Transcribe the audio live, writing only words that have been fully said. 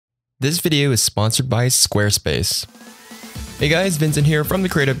This video is sponsored by Squarespace. Hey guys, Vincent here from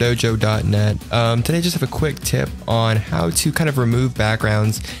thecreativedojo.net. Today I just have a quick tip on how to kind of remove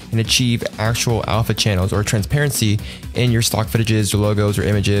backgrounds and achieve actual alpha channels or transparency in your stock footages, your logos, or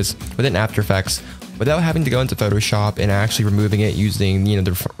images within After Effects without having to go into Photoshop and actually removing it using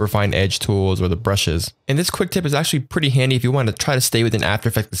the refined edge tools or the brushes. And this quick tip is actually pretty handy if you want to try to stay within After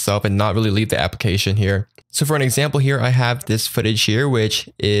Effects itself and not really leave the application here. So for an example here, I have this footage here, which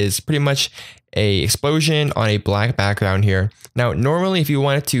is pretty much a explosion on a black background here. Now, normally if you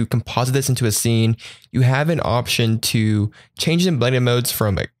wanted to composite this into a scene, you have an option to change the blending modes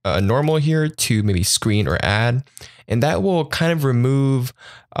from a normal here to maybe screen or add, and that will kind of remove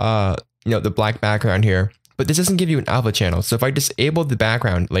the black background here. But this doesn't give you an alpha channel. So if I disable the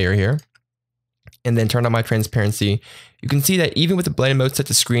background layer here and then turn on my transparency, you can see that even with the blending mode set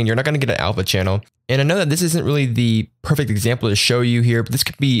to screen, you're not going to get an alpha channel. And I know that this isn't really the perfect example to show you here, but this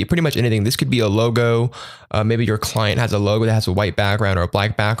could be pretty much anything. This could be a logo. Maybe your client has a logo that has a white background or a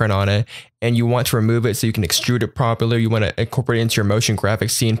black background on it, and you want to remove it so you can extrude it properly. You want to incorporate it into your motion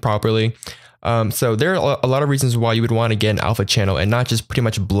graphics scene properly. So there are a lot of reasons why you would want to get an alpha channel and not just pretty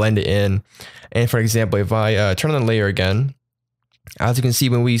much blend it in. And for example, if I turn on the layer again, as you can see,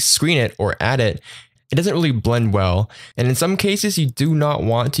 when we screen it or add it, it doesn't really blend well. And in some cases, you do not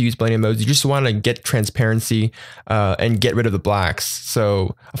want to use blending modes. You just want to get transparency and get rid of the blacks.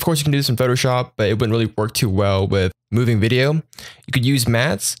 So of course you can do this in Photoshop, but it wouldn't really work too well with moving video. You could use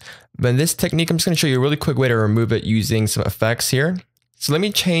mats, but in this technique, I'm just going to show you a really quick way to remove it using some effects here. So let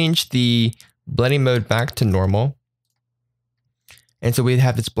me change the blending mode back to normal. And so we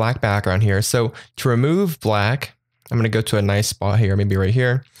have this black background here. So to remove black, I'm going to go to a nice spot here, maybe right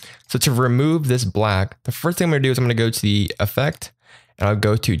here. So to remove this black, the first thing I'm going to do is I'm going to go to the effect and I'll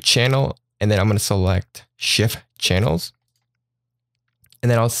go to channel, and then I'm going to select shift channels. And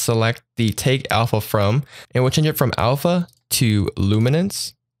then I'll select the take alpha from, and we'll change it from alpha to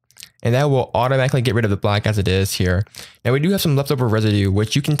luminance. And that will automatically get rid of the black as it is here. Now we do have some leftover residue,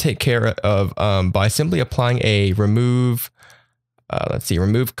 which you can take care of by simply applying a remove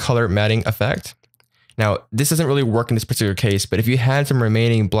color matting effect. Now, this doesn't really work in this particular case, but if you had some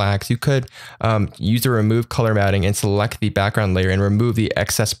remaining blacks, you could use the remove color matting and select the background layer and remove the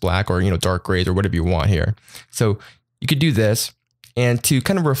excess black or dark grays or whatever you want here. So you could do this, and to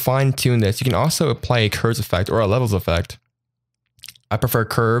kind of refine tune this, you can also apply a curves effect or a levels effect. I prefer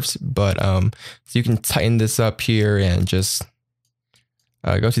curves, but so you can tighten this up here and just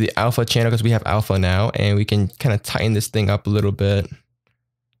go to the alpha channel because we have alpha now, and we can kind of tighten this thing up a little bit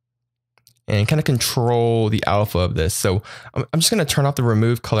and kind of control the alpha of this. So I'm just going to turn off the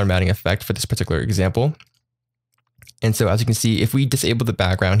remove color matting effect for this particular example. And so as you can see, if we disable the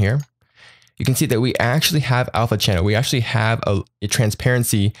background here, you can see that we actually have alpha channel. We actually have a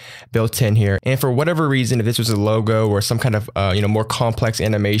transparency built in here. And for whatever reason, if this was a logo or some kind of more complex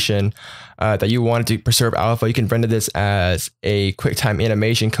animation that you wanted to preserve alpha, you can render this as a QuickTime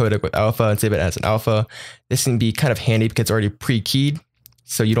animation codec with alpha and save it as an alpha. This can be kind of handy because it's already pre-keyed,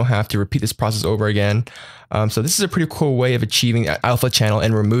 so you don't have to repeat this process over again. So this is a pretty cool way of achieving an alpha channel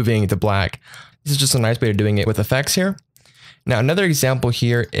and removing the black. This is just a nice way of doing it with effects here. Now, another example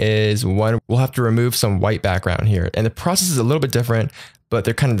here is one we'll have to remove some white background here. And the process is a little bit different, but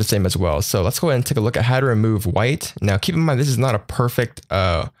they're kind of the same as well. So let's go ahead and take a look at how to remove white. Now, keep in mind, this is not a perfect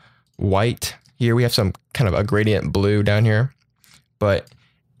white. Here we have some kind of a gradient blue down here, but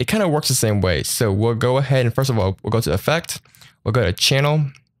it kind of works the same way. So we'll go ahead and first of all, we'll go to effect, we'll go to channel,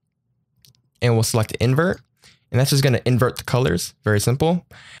 and we'll select invert. And that's just going to invert the colors. Very simple.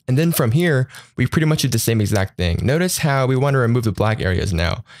 And then from here, we pretty much do the same exact thing. Notice how we want to remove the black areas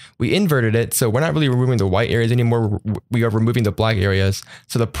now. We inverted it, so we're not really removing the white areas anymore. We are removing the black areas.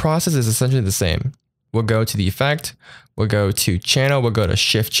 So the process is essentially the same. We'll go to the effect, we'll go to channel, we'll go to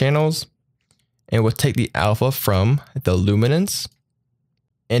shift channels, and we'll take the alpha from the luminance.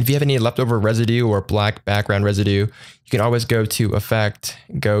 And if you have any leftover residue or black background residue, you can always go to effect,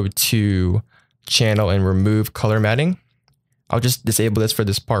 go to channel, and remove color matting. I'll just disable this for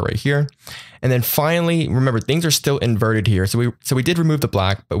this part right here. And then finally, remember, things are still inverted here. So we did remove the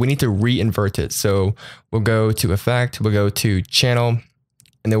black, but we need to re-invert it. So we'll go to effect, we'll go to channel,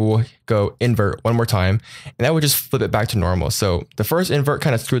 and then we'll go invert one more time. And that will just flip it back to normal. So the first invert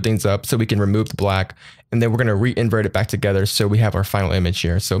kind of screwed things up so we can remove the black, and then we're going to re-invert it back together so we have our final image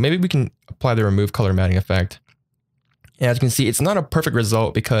here. So maybe we can apply the remove color matting effect. And as you can see, it's not a perfect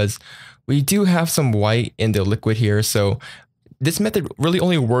result because we do have some white in the liquid here. So this method really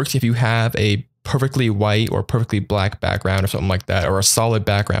only works if you have a perfectly white or perfectly black background or something like that, or a solid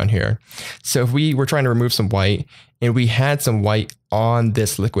background here. So if we were trying to remove some white and we had some white on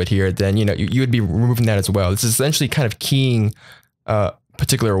this liquid here, then you would be removing that as well. This is essentially kind of keying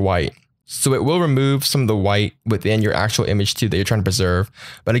particular white. So it will remove some of the white within your actual image too that you're trying to preserve.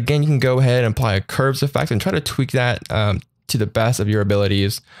 But again, you can go ahead and apply a curves effect and try to tweak that to the best of your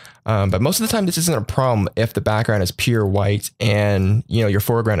abilities. But most of the time, this isn't a problem if the background is pure white and your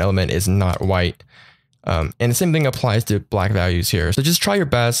foreground element is not white. And the same thing applies to black values here. So just try your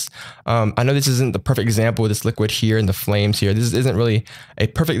best. I know this isn't the perfect example with this liquid here and the flames here. This isn't really a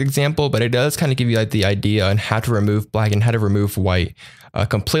perfect example, but it does kind of give you like the idea on how to remove black and how to remove white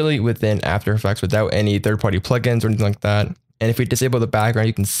completely within After Effects without any third-party plugins or anything like that. And if we disable the background,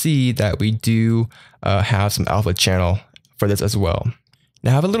 you can see that we do have some alpha channel for this as well.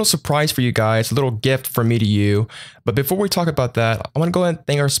 Now I have a little surprise for you guys, a little gift from me to you. But before we talk about that, I want to go ahead and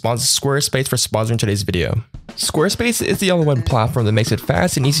thank our sponsor Squarespace for sponsoring today's video. Squarespace is the all-in-one platform that makes it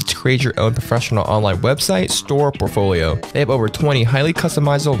fast and easy to create your own professional online website, store, or portfolio. They have over 20 highly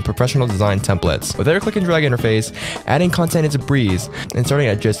customizable and professional design templates. With their click and drag interface, adding content is a breeze. And starting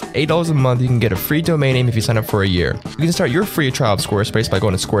at just $8 a month, you can get a free domain name if you sign up for a year. You can start your free trial of Squarespace by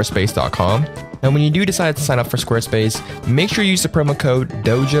going to squarespace.com. And when you do decide to sign up for Squarespace, make sure you use the promo code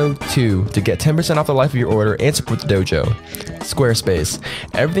DOJO2 to get 10% off the life of your order and support the dojo. Squarespace,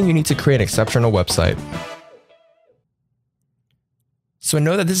 everything you need to create an exceptional website. So I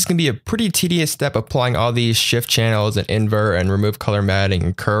know that this is going to be a pretty tedious step applying all these shift channels and invert and remove color matting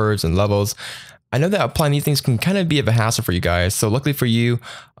and curves and levels. I know that applying these things can kind of be of a hassle for you guys. So luckily for you,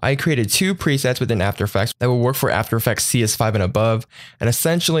 I created 2 presets within After Effects that will work for After Effects CS5 and above. And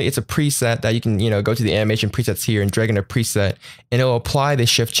essentially it's a preset that you can, go to the animation presets here and drag in a preset and it'll apply the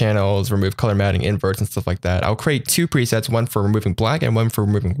shift channels, remove color matting, inverts and stuff like that. I'll create 2 presets, one for removing black and one for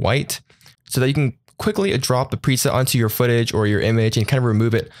removing white, so that you can quickly drop the preset onto your footage or your image and kind of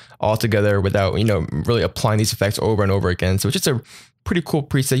remove it all together without, really applying these effects over and over again. So it's just a pretty cool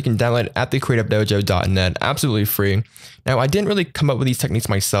preset. You can download it at thecreativedojo.net, absolutely free. Now, I didn't really come up with these techniques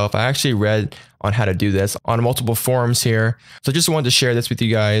myself. I actually read on how to do this on multiple forums here. So just wanted to share this with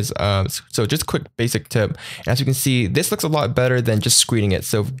you guys. So just a quick basic tip. As you can see, this looks a lot better than just screening it.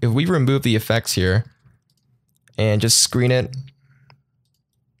 So if we remove the effects here and just screen it,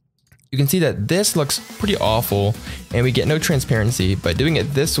 you can see that this looks pretty awful and we get no transparency, but doing it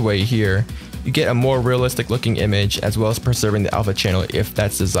this way here, you get a more realistic looking image as well as preserving the alpha channel if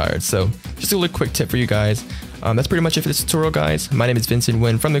that's desired. So just a little quick tip for you guys. That's pretty much it for this tutorial, guys. My name is Vincent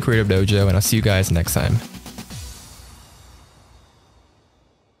Nguyen from the Creative Dojo, and I'll see you guys next time.